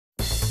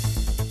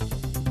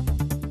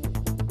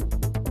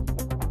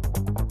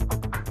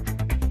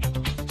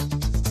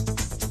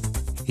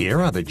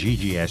Here are the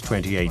GGS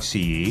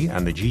 28CE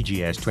and the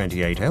GGS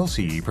 28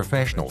 LCE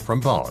Professional from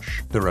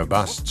Bosch, the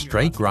robust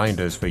straight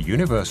grinders for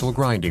universal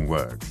grinding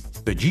work.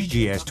 The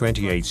GGS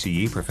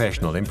 28CE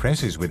Professional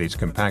impresses with its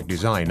compact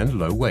design and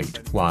low weight,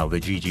 while the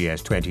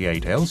GGS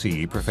 28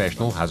 LCE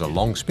Professional has a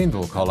long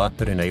spindle collar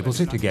that enables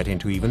it to get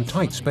into even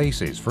tight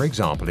spaces, for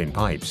example in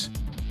pipes.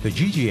 The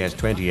GGS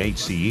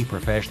 28CE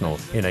Professional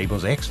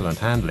enables excellent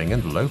handling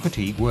and low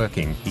fatigue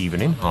working,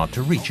 even in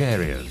hard-to-reach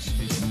areas.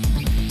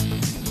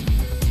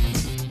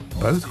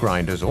 Both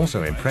grinders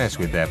also impress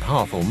with their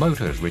powerful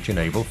motors which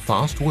enable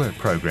fast work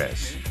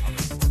progress.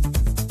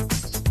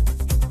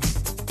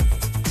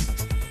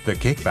 The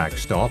kickback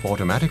stop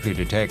automatically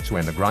detects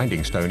when the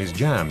grinding stone is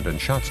jammed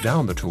and shuts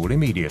down the tool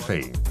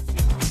immediately.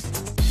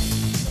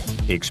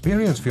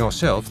 Experience for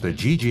yourself the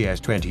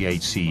GGS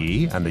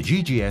 28CE and the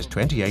GGS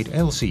 28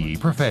 LCE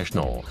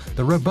Professional,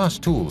 the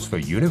robust tools for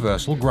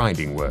universal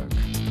grinding work.